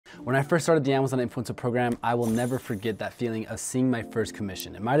When I first started the Amazon Influencer Program, I will never forget that feeling of seeing my first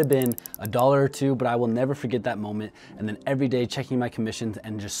commission. It might have been $1 or $2, but I will never forget that moment. And then every day checking my commissions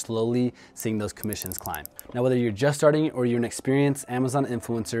and just slowly seeing those commissions climb. Now, whether you're just starting or you're an experienced Amazon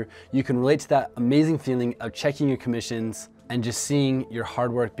influencer, you can relate to that amazing feeling of checking your commissions and just seeing your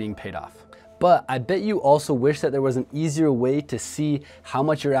hard work being paid off. But I bet you also wish that there was an easier way to see how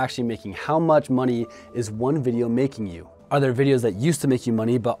much you're actually making. How much money is one video making you? Are there videos that used to make you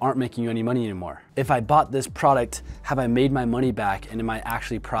money but aren't making you any money anymore? If I bought this product, have I made my money back and am I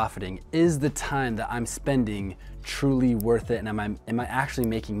actually profiting? Is the time that I'm spending truly worth it and am I actually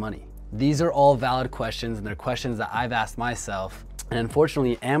making money? These are all valid questions and they're questions that I've asked myself. And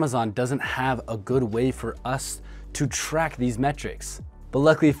unfortunately, Amazon doesn't have a good way for us to track these metrics. But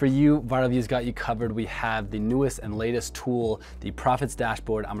luckily for you, Viral Vue's got you covered. We have the newest and latest tool, the Profits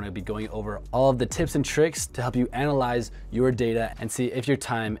Dashboard. I'm gonna be going over all of the tips and tricks to help you analyze your data and see if your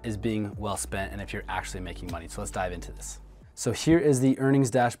time is being well spent and if you're actually making money. So let's dive into this. So here is the earnings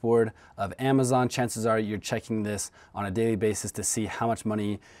dashboard of Amazon. Chances are you're checking this on a daily basis to see how much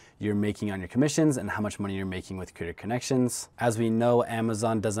money you're making on your commissions and how much money you're making with Creator Connections. As we know,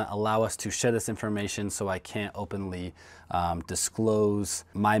 Amazon doesn't allow us to share this information, so I can't openly disclose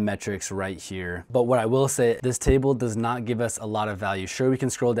my metrics right here. But what I will say, this table does not give us a lot of value. Sure, we can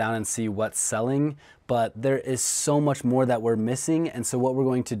scroll down and see what's selling, but there is so much more that we're missing. And so what we're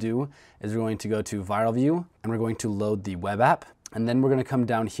going to do is we're going to go to Viral Vue and we're going to load the web app. And then we're gonna come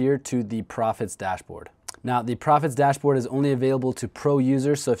down here to the Profits Dashboard. Now, the Profits Dashboard is only available to pro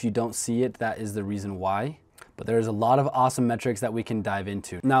users, so if you don't see it, that is the reason why. But there's a lot of awesome metrics that we can dive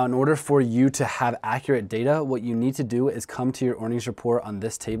into. Now, in order for you to have accurate data, what you need to do is come to your earnings report on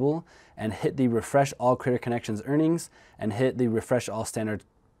this table and hit the Refresh All Creator Connections Earnings and hit the Refresh All Standard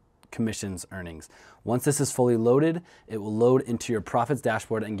Commissions Earnings. Once this is fully loaded, it will load into your Profits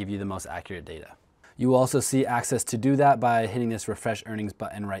Dashboard and give you the most accurate data. You will also see access to do that by hitting this Refresh Earnings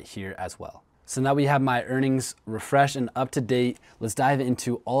button right here as well. So now we have my earnings refreshed and up to date. Let's dive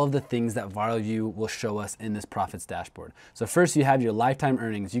into all of the things that Viral Vue will show us in this Profits Dashboard. So first you have your lifetime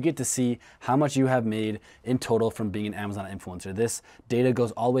earnings. You get to see how much you have made in total from being an Amazon influencer. This data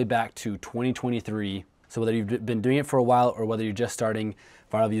goes all the way back to 2023. So whether you've been doing it for a while or whether you're just starting,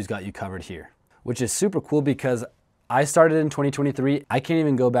 Viral Vue's got you covered here, which is super cool because I started in 2023. I can't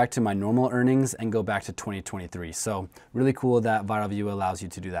even go back to my normal earnings and go back to 2023. So really cool that Viral Vue allows you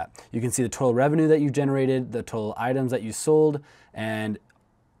to do that. You can see the total revenue that you generated, the total items that you sold, and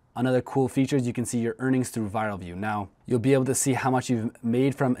another cool feature is you can see your earnings through Viral Vue. Now, you'll be able to see how much you've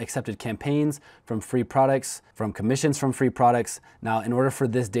made from accepted campaigns, from free products, from commissions from free products. Now, in order for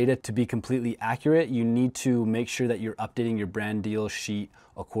this data to be completely accurate, you need to make sure that you're updating your brand deal sheet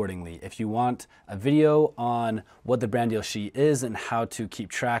accordingly. If you want a video on what the brand deal sheet is and how to keep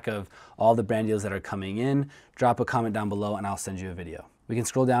track of all the brand deals that are coming in, drop a comment down below and I'll send you a video. We can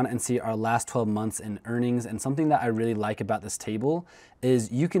scroll down and see our last 12 months in earnings. And something that I really like about this table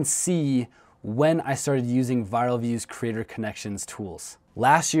is you can see when I started using Viral Vue's Creator Connections tools.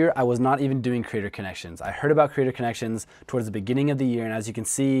 Last year, I was not even doing Creator Connections. I heard about Creator Connections towards the beginning of the year. And as you can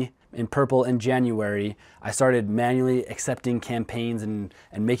see in purple in January, I started manually accepting campaigns and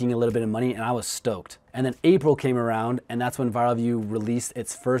making a little bit of money and I was stoked. And then April came around and that's when Viral Vue released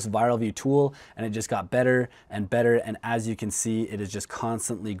its first Viral Vue tool and it just got better and better. And as you can see, it is just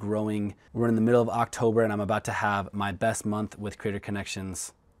constantly growing. We're in the middle of October and I'm about to have my best month with Creator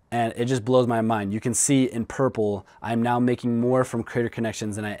Connections. And it just blows my mind. You can see in purple, I'm now making more from Creator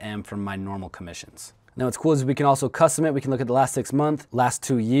Connections than I am from my normal commissions. Now what's cool is we can also custom it. We can look at the last 6 months, last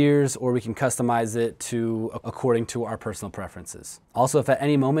 2 years, or we can customize it to according to our personal preferences. Also, if at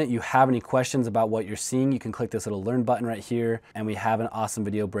any moment you have any questions about what you're seeing, you can click this little learn button right here. And we have an awesome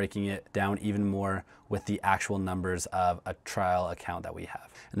video breaking it down even more with the actual numbers of a trial account that we have.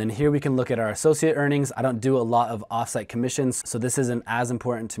 And then here we can look at our associate earnings. I don't do a lot of offsite commissions, so this isn't as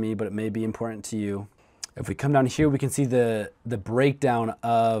important to me, but it may be important to you. If we come down here, we can see the breakdown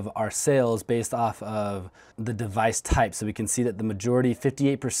of our sales based off of the device type. So we can see that the majority,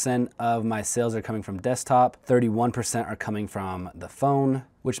 58% of my sales are coming from desktop, 31% are coming from the phone,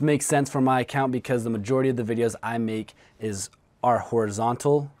 which makes sense for my account because the majority of the videos I make are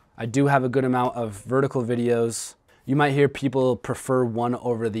horizontal. I do have a good amount of vertical videos. You might hear people prefer one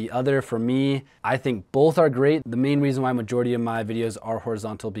over the other. For me, I think both are great. The main reason why majority of my videos are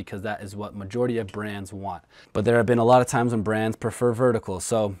horizontal because that is what majority of brands want. But there have been a lot of times when brands prefer vertical.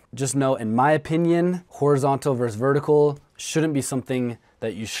 So just know, in my opinion, horizontal versus vertical shouldn't be something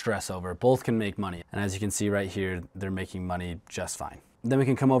that you stress over. Both can make money. And as you can see right here, they're making money just fine. Then we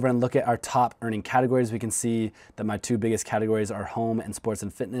can come over and look at our top earning categories. We can see that my two biggest categories are home and sports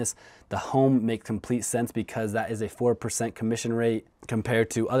and fitness. The home makes complete sense because that is a 4% commission rate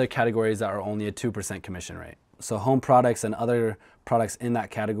compared to other categories that are only a 2% commission rate. So home products and other products in that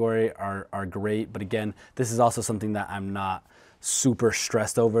category are great. But again, this is also something that I'm not super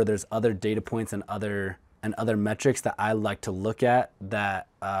stressed over. There's other data points and other metrics that I like to look at that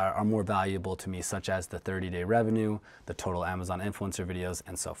are more valuable to me, such as the 30-day revenue, the total Amazon influencer videos,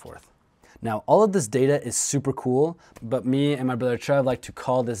 and so forth. Now, all of this data is super cool, but me and my brother Trev like to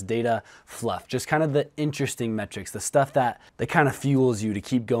call this data fluff, just kind of the interesting metrics, the stuff that kind of fuels you to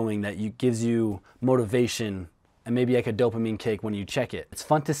keep going, that gives you motivation, and maybe like a dopamine kick when you check it. It's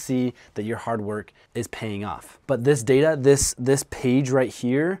fun to see that your hard work is paying off. But this data, this page right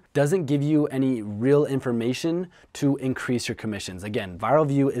here, doesn't give you any real information to increase your commissions. Again, Viral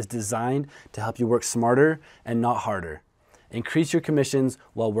Vue is designed to help you work smarter and not harder. Increase your commissions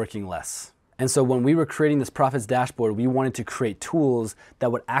while working less. And so when we were creating this profits dashboard, we wanted to create tools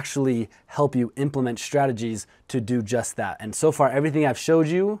that would actually help you implement strategies to do just that. And so far, everything I've showed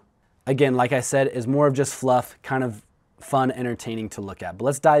you, again, like I said, is more of just fluff, kind of fun, entertaining to look at. But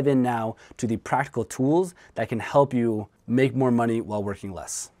let's dive in now to the practical tools that can help you make more money while working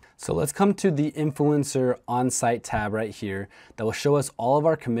less. So let's come to the influencer on-site tab right here that will show us all of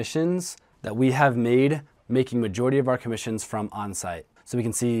our commissions that we have made, making majority of our commissions from on-site. So we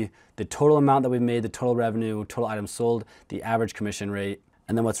can see the total amount that we've made, the total revenue, total items sold, the average commission rate.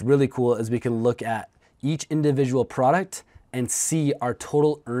 And then what's really cool is we can look at each individual product and see our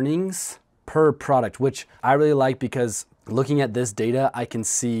total earnings per product, which I really like because looking at this data, I can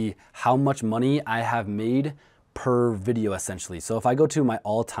see how much money I have made per video essentially. So if I go to my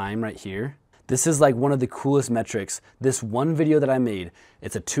all-time right here, this is like one of the coolest metrics. This one video that I made,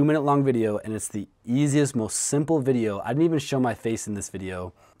 it's a 2-minute long video and it's the easiest, most simple video. I didn't even show my face in this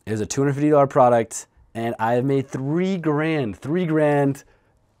video. It was a $250 product and I have made $3 grand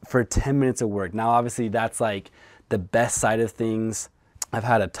for 10 minutes of work. Now, obviously that's like the best side of things. I've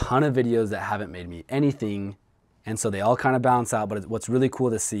had a ton of videos that haven't made me anything, and so they all kind of balance out, but what's really cool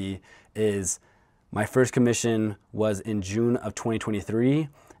to see is my first commission was in June of 2023,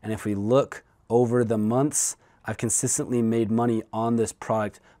 and if we look over the months, I've consistently made money on this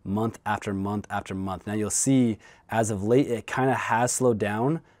product month after month after month. Now you'll see as of late, it kind of has slowed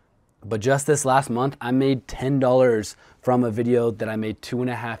down, but just this last month, I made $10 from a video that I made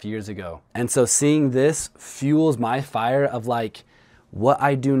 2.5 years ago. And so seeing this fuels my fire of like, what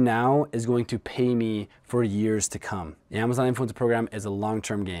I do now is going to pay me for years to come. The Amazon Influencer Program is a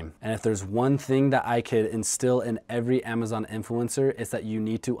long-term game. And if there's one thing that I could instill in every Amazon influencer, it's that you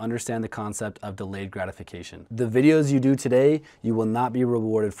need to understand the concept of delayed gratification. The videos you do today, you will not be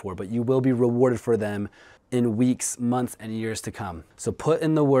rewarded for, but you will be rewarded for them in weeks, months, and years to come. So put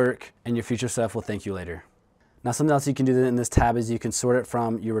in the work and your future self will thank you later. Now, something else you can do in this tab is you can sort it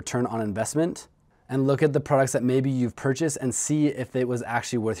from your return on investment and look at the products that maybe you've purchased and see if it was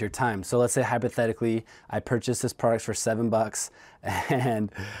actually worth your time. So let's say hypothetically, I purchased this product for $7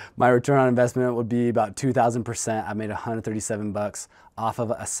 and my return on investment would be about 2,000%. I made $137 off of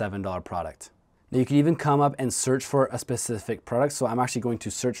a $7 product. Now you can even come up and search for a specific product. So I'm actually going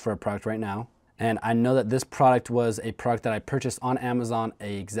to search for a product right now. And I know that this product was a product that I purchased on Amazon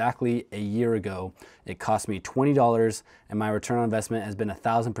exactly a year ago. It cost me $20 and my return on investment has been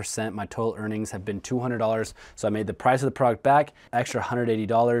 1,000%. My total earnings have been $200. So I made the price of the product back, extra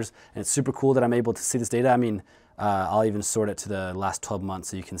 $180. And it's super cool that I'm able to see this data. I mean, I'll even sort it to the last 12 months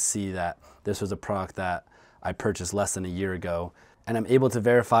so you can see that this was a product that I purchased less than a year ago. And I'm able to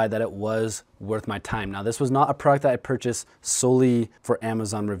verify that it was worth my time. Now, this was not a product that I purchased solely for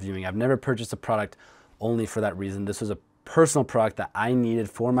Amazon reviewing. I've never purchased a product only for that reason. This was a personal product that I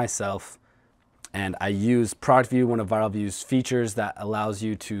needed for myself. And I used Product View, one of Viral Vue's features that allows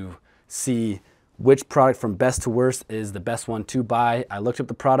you to see which product from best to worst is the best one to buy. I looked up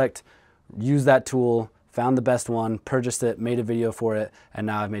the product, used that tool, found the best one, purchased it, made a video for it, and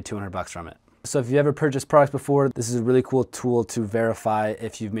now I've made $200 from it. So if you ever purchased products before, this is a really cool tool to verify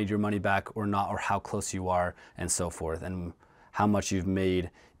if you've made your money back or not, or how close you are and so forth, and how much you've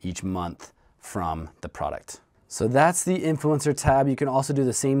made each month from the product. So that's the influencer tab. You can also do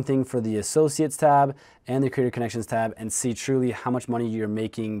the same thing for the associates tab and the creator connections tab and see truly how much money you're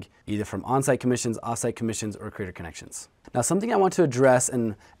making either from on-site commissions, off-site commissions, or creator connections. Now, something I want to address,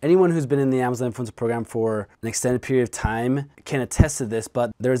 and anyone who's been in the Amazon Influencer Program for an extended period of time can attest to this,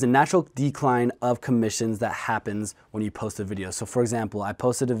 but there's a natural decline of commissions that happens when you post a video. So for example, I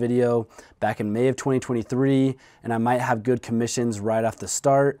posted a video back in May of 2023, and I might have good commissions right off the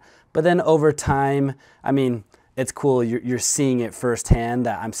start, but then over time, I mean, it's cool, you're seeing it firsthand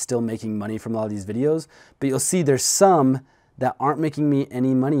that I'm still making money from all these videos, but you'll see there's some that aren't making me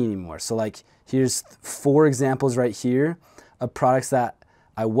any money anymore. So like, here's 4 examples right here of products that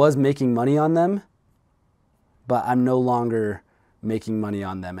I was making money on them, but I'm no longer making money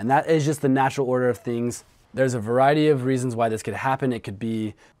on them. And that is just the natural order of things. There's a variety of reasons why this could happen. It could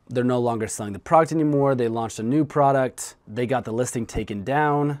be they're no longer selling the product anymore. They launched a new product. They got the listing taken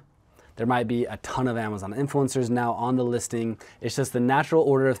down. There might be a ton of Amazon influencers now on the listing. It's just the natural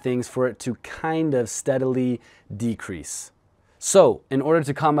order of things for it to kind of steadily decrease. So in order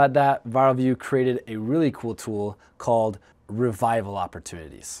to combat that, Viral Vue created a really cool tool called Revival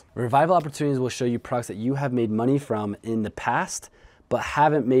Opportunities. Revival Opportunities will show you products that you have made money from in the past, but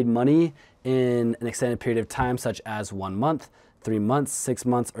haven't made money in an extended period of time, such as 1 month, 3 months, 6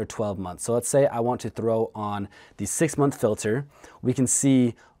 months, or 12 months. So let's say I want to throw on the 6-month filter. We can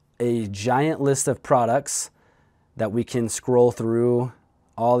see a giant list of products that we can scroll through,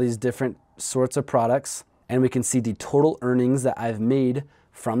 all these different sorts of products, and we can see the total earnings that I've made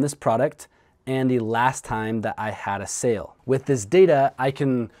from this product and the last time that I had a sale. With this data, I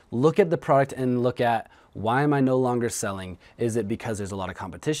can look at the product and look at, why am I no longer selling? Is it because there's a lot of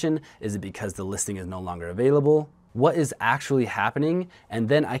competition? Is it because the listing is no longer available? What is actually happening? And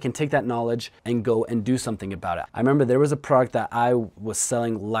then I can take that knowledge and go and do something about it. I remember there was a product that I was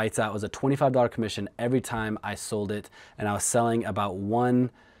selling lights out. It was a $25 commission every time I sold it, and I was selling about 1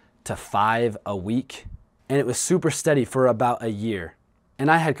 to 5 a week, and it was super steady for about a year. And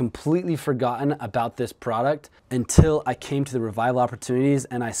I had completely forgotten about this product until I came to the Revival Opportunities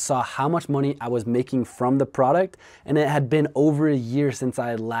and I saw how much money I was making from the product, and it had been over a year since I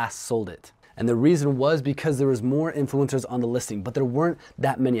had last sold it. And the reason was because there was more influencers on the listing, but there weren't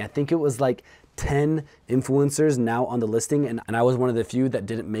that many. I think it was like 10 influencers now on the listing, and I was one of the few that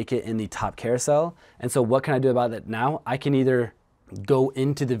didn't make it in the top carousel. And so what can I do about it now? I can either go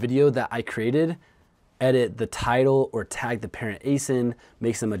into the video that I created, edit the title or tag the parent ASIN,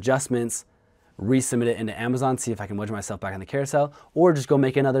 make some adjustments, resubmit it into Amazon, see if I can wedge myself back in the carousel, or just go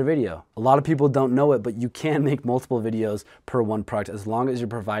make another video. A lot of people don't know it, but you can make multiple videos per one product as long as you're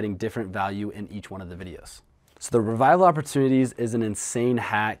providing different value in each one of the videos. So the Revival Opportunities is an insane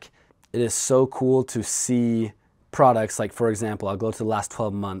hack. It is so cool to see products like, for example, I'll go to the last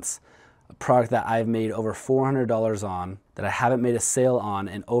 12 months, a product that I've made over $400 on, that I haven't made a sale on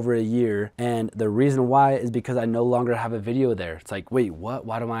in over a year. And the reason why is because I no longer have a video there. It's like, wait, what?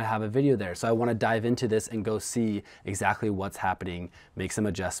 Why don't I have a video there? So I want to dive into this and go see exactly what's happening, make some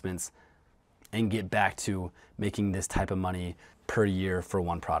adjustments, and get back to making this type of money per year for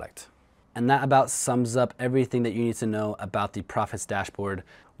one product. And that about sums up everything that you need to know about the Profits Dashboard.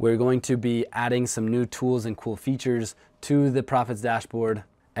 We're going to be adding some new tools and cool features to the Profits Dashboard.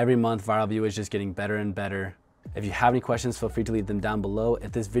 Every month, Viral Vue is just getting better and better. If you have any questions, feel free to leave them down below.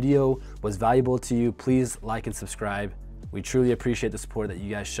 If this video was valuable to you, please like and subscribe. We truly appreciate the support that you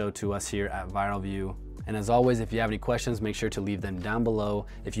guys show to us here at Viral Vue. And as always, if you have any questions, make sure to leave them down below.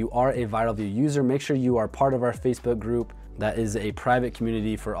 If you are a Viral Vue user, make sure you are part of our Facebook group. That is a private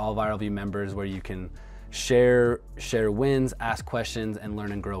community for all Viral Vue members where you can share wins, ask questions, and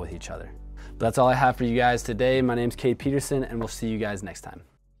learn and grow with each other. But that's all I have for you guys today. My name's Cade Peterson, and we'll see you guys next time.